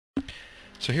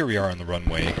So here we are on the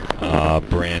runway,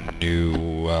 brand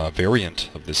new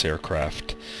variant of this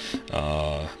aircraft,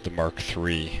 the Mark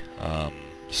III,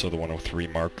 so the 103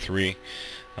 Mark III.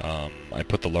 I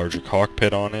put the larger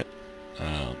cockpit on it.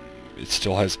 It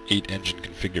still has 8 engine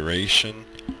configuration,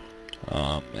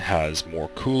 it has more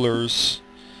coolers,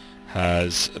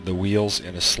 has the wheels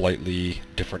in a slightly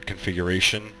different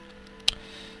configuration.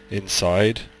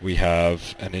 Inside we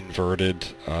have an inverted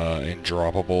and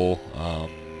droppable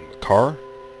car.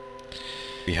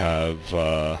 We have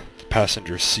the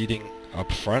passenger seating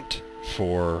up front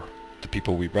for the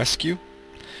people we rescue.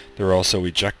 They're also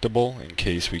ejectable in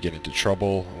case we get into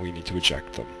trouble and we need to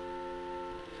eject them.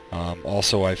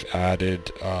 Also, I've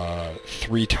added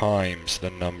 3 times the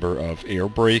number of air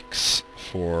brakes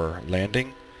for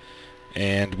landing,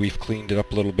 and we've cleaned it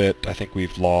up a little bit. I think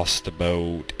we've lost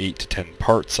about 8 to 10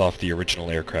 parts off the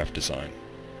original aircraft design.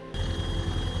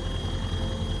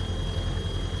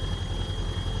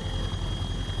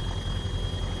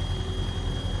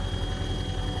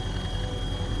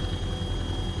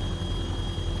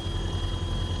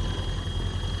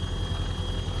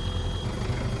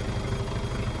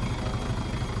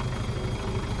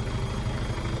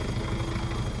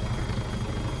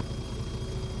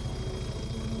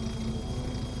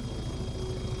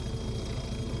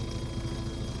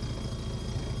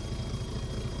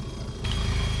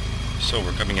 So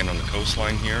we're coming in on the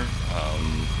coastline here.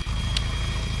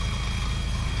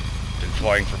 Been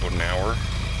flying for about an hour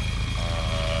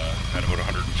at about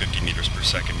 150 meters per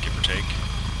second, give or take.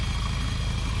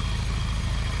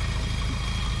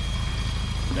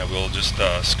 Now we'll just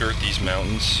skirt these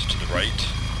mountains to the right,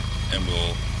 and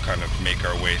we'll kind of make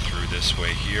our way through this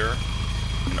way here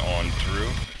and on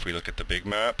through. If we look at the big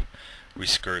map, we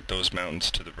skirt those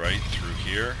mountains to the right through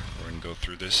here. We're going to go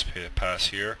through this pass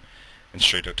here and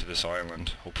straight out to this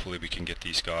island. Hopefully we can get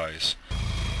these guys.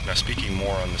 Now, speaking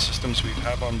more on the systems we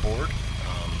have on board,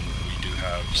 we do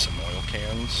have some oil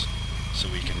cans, so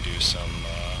we can do some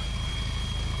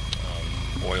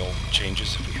oil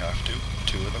changes if we have to,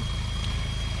 2 of them.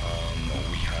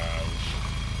 We have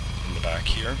in the back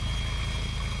here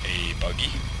a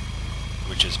buggy,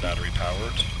 which is battery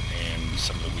powered, and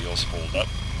some of the wheels fold up.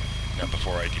 Now,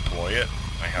 before I deploy it,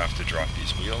 I have to drop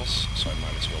these wheels, so I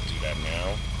might as well do that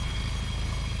now.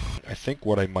 I think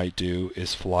what I might do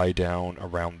is fly down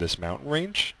around this mountain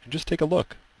range and just take a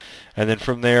look. And then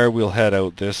from there we'll head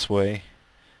out this way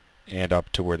and up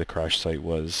to where the crash site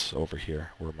was over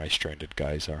here, where my stranded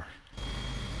guys are.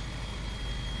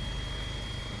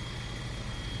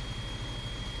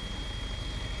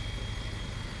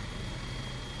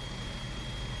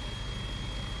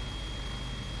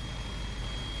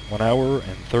 One hour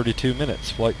and 32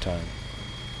 minutes flight time.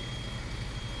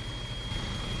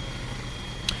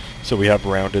 So we have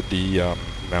rounded the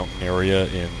mountain area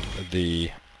in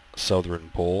the southern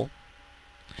pole.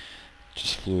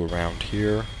 Just flew around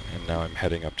here, and now I'm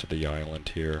heading up to the island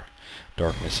here.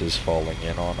 Darkness is falling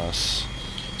in on us.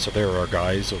 So there are our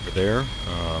guys over there,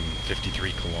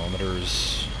 53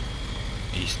 kilometers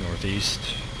east-northeast.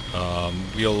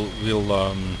 We'll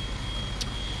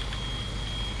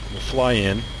fly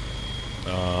in,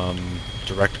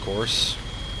 direct course.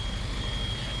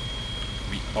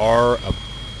 We are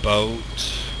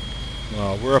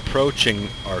we're approaching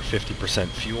our 50%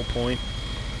 fuel point,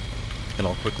 and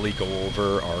I'll quickly go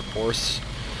over our course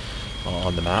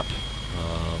on the map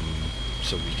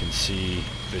so we can see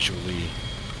visually.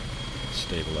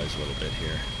 Stabilize a little bit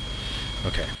here.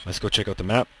 Okay, let's go check out the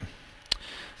map.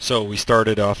 So we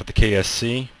started off at the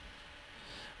KSC.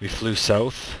 We flew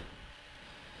south.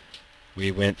 We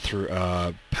went through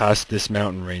past this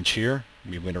mountain range here.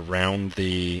 We went around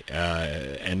the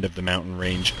end of the mountain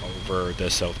range over the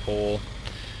South Pole.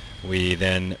 We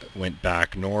then went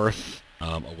back north,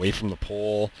 away from the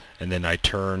pole, and then I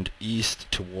turned east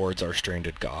towards our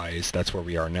stranded guys. That's where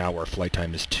we are now. Our flight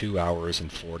time is 2 hours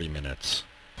and 40 minutes.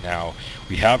 Now,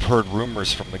 we have heard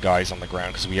rumors from the guys on the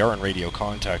ground, because we are in radio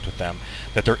contact with them,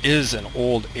 that there is an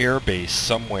old air base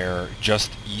somewhere just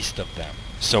east of them.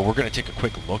 So we're going to take a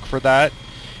quick look for that,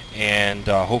 and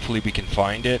hopefully we can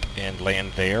find it and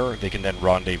land there. They can then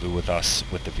rendezvous with us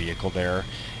with the vehicle there,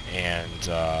 and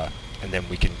then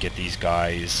we can get these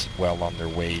guys well on their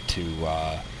way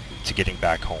to getting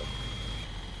back home.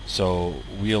 So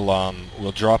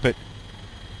we'll drop it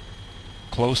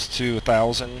close to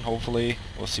 1,000. Hopefully,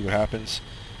 we'll see what happens.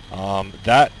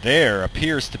 That there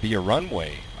appears to be a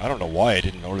runway. I don't know why I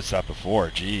didn't notice that before.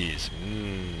 Jeez.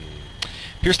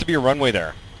 Appears to be a runway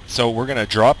there. So we're going to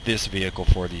drop this vehicle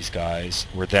for these guys.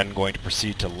 We're then going to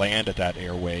proceed to land at that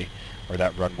airway, or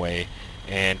that runway,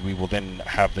 and we will then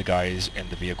have the guys and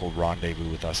the vehicle rendezvous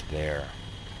with us there.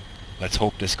 Let's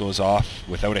hope this goes off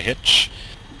without a hitch.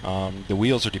 The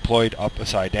wheels are deployed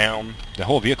upside down. The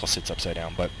whole vehicle sits upside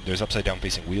down, but there's upside down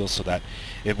facing wheels so that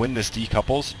when this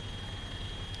decouples,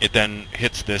 it then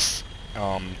hits this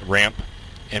ramp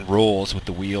and rolls with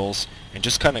the wheels and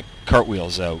just kind of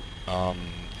cartwheels out.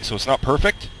 So it's not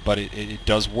perfect, but it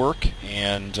does work,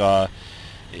 and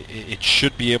it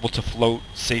should be able to float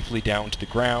safely down to the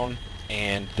ground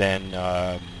and then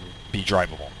be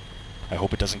drivable. I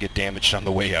hope it doesn't get damaged on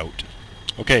the way out.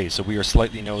 Okay, so we are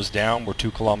slightly nose down. We're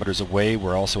 2 kilometers away.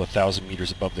 We're also 1,000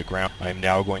 meters above the ground. I am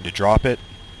now going to drop it.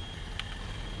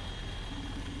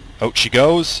 Out she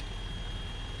goes.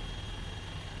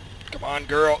 Come on,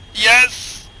 girl.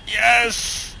 Yes!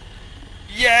 Yes!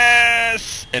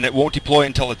 Yes! And it won't deploy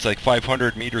until it's like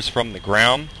 500 meters from the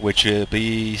ground, which will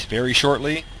be very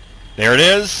shortly. There it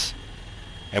is!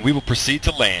 And we will proceed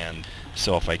to land.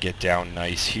 So if I get down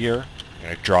nice here, I'm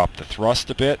going to drop the thrust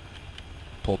a bit.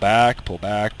 Pull back, pull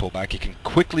back, pull back. It can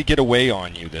quickly get away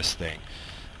on you, this thing.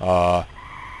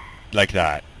 Like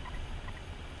that.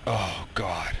 Oh,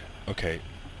 God. Okay.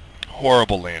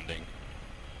 Horrible landing.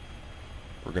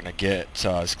 We're going to get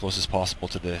as close as possible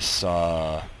to this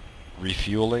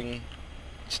refueling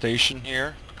station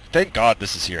here. Thank God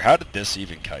this is here. How did this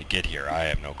even get here? I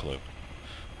have no clue.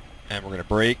 And we're going to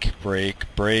brake, brake,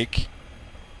 brake.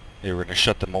 Okay, we're going to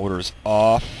shut the motors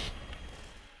off.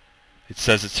 It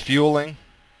says it's fueling.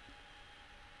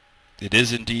 It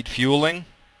is indeed fueling.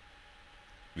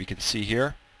 We can see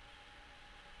here.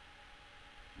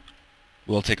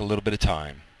 Will take a little bit of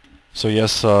time. So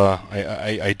yes,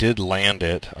 I did land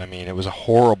it. I mean, it was a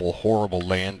horrible, horrible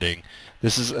landing.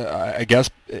 This is, I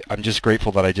guess, I'm just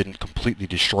grateful that I didn't completely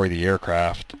destroy the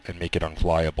aircraft and make it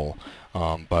unflyable.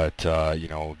 But you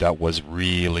know, that was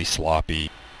really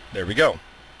sloppy. There we go.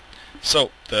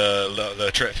 So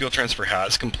the fuel transfer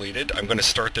has completed. I'm going to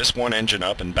start this one engine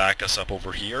up and back us up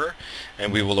over here,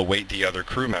 and we will await the other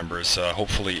crew members,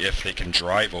 hopefully if they can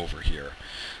drive over here,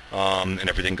 and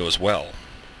everything goes well.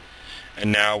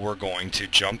 And now we're going to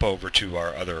jump over to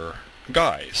our other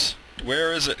guys.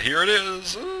 Where is it? Here it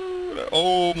is!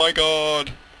 Oh my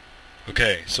God!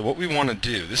 Okay, so what we want to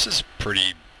do, this is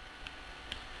pretty...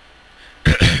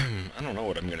 I don't know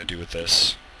what I'm going to do with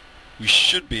this. We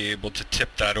should be able to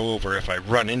tip that over if I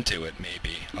run into it,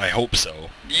 maybe. I hope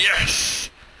so. Yes!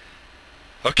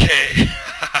 Okay.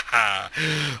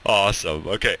 Awesome.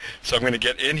 Okay, so I'm going to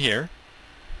get in here.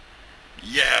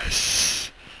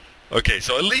 Yes! Okay,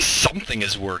 so at least something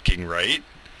is working, right?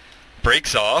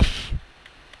 Brakes off.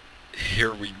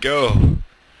 Here we go.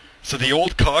 So the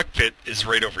old cockpit is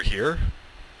right over here.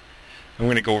 I'm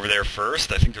going to go over there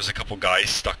first. I think there's a couple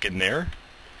guys stuck in there.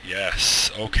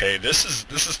 Yes. Okay, this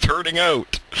is turning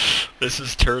out. This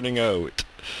is turning out.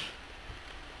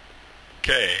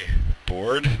 Okay,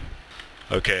 board.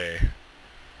 Okay,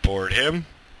 board him.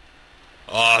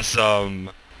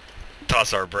 Awesome.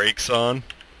 Toss our brakes on.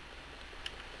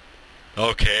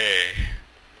 Okay.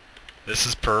 This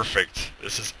is perfect.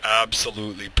 This is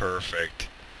absolutely perfect.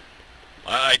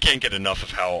 I can't get enough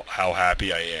of how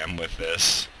happy I am with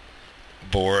this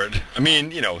board. I mean,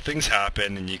 you know, things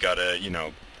happen and you gotta, you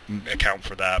know, account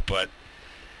for that, but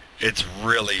it's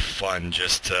really fun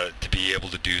just to be able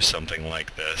to do something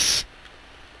like this.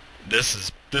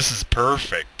 This is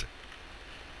perfect.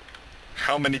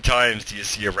 How many times do you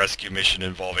see a rescue mission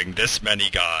involving this many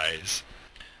guys?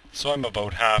 So I'm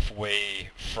about halfway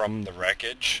from the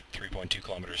wreckage, 3.2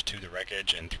 kilometers to the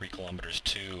wreckage and 3 kilometers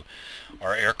to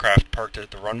our aircraft parked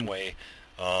at the runway.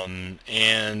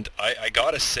 And I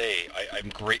gotta say, I'm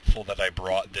grateful that I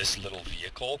brought this little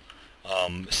vehicle,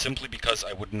 simply because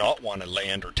I would not want to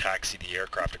land or taxi the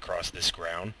aircraft across this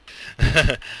ground.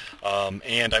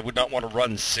 And I would not want to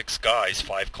run 6 guys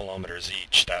 5 kilometers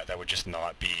each. That would just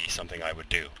not be something I would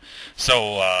do.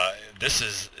 So this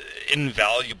is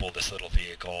invaluable, this little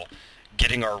vehicle,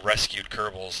 getting our rescued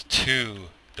Kerbals to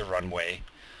the runway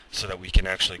so that we can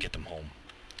actually get them home.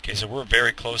 Okay, so we're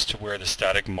very close to where the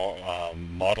static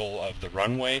model of the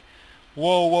runway.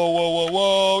 Whoa, whoa, whoa, whoa,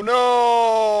 whoa,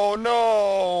 no,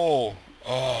 no!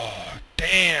 Oh,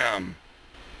 damn!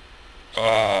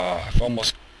 Oh, I've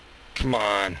almost, come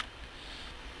on.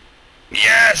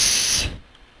 Yes!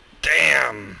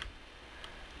 Damn!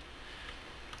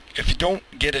 If you don't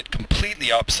get it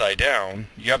completely upside down,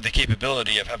 you have the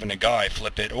capability of having a guy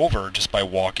flip it over just by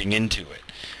walking into it.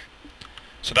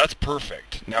 So that's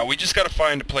perfect. Now we just got to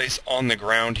find a place on the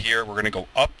ground here. We're going to go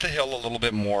up the hill a little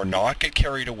bit more, not get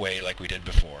carried away like we did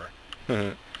before.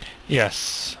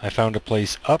 Yes, I found a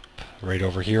place up right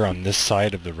over here on this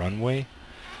side of the runway.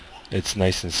 It's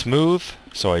nice and smooth,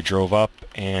 so I drove up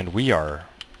and we are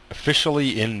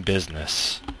officially in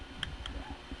business.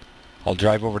 I'll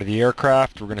drive over to the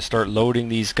aircraft. We're going to start loading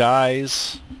these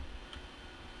guys.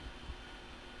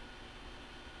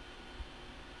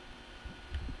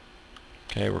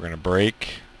 Okay, we're going to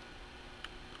brake.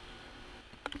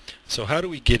 So how do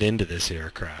we get into this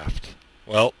aircraft?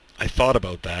 Well, I thought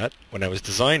about that when I was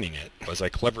designing it, was I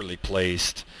cleverly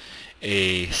placed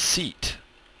a seat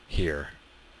here,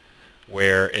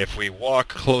 where if we walk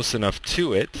close enough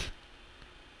to it,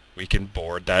 we can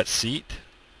board that seat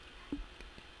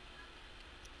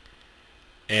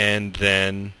and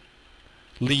then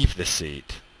leave the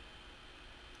seat.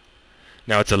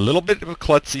 Now it's a little bit of a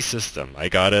klutzy system. I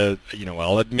gotta,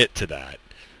 I'll admit to that.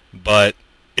 But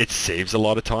it saves a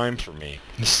lot of time for me.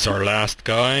 This is our last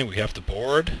guy we have to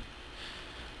board.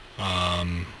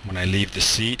 When I leave the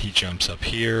seat, he jumps up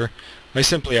here. I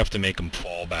simply have to make him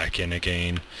fall back in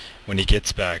again. When he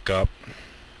gets back up,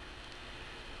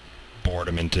 board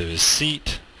him into his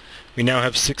seat. We now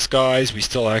have 6 guys. We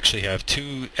still actually have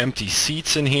 2 empty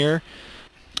seats in here.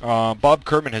 Bob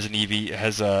Kerman has an EV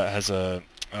has a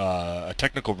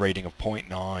technical rating of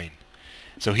 0.9.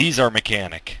 So he's our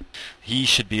mechanic. He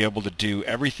should be able to do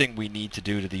everything we need to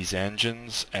do to these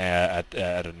engines at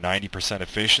a 90%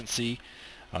 efficiency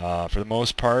for the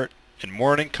most part. And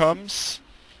morning comes,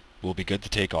 we'll be good to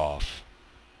take off.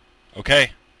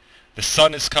 Okay, the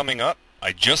sun is coming up.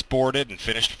 I just boarded and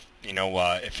finished,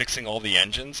 fixing all the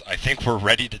engines. I think we're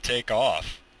ready to take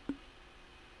off.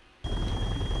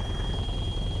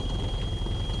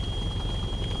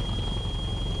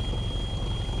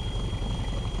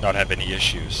 Not have any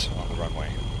issues on the runway.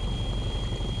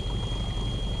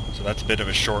 So that's a bit of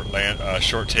a short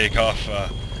takeoff,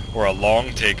 or a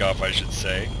long takeoff, I should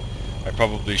say. I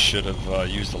probably should have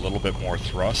used a little bit more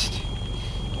thrust.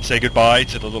 Say goodbye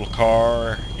to the little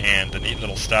car and the neat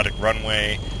little static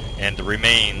runway and the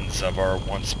remains of our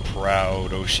once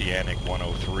proud Oceanic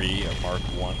 103, a Mark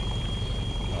 1.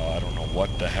 I don't know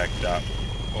what the heck that...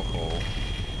 Uh-oh.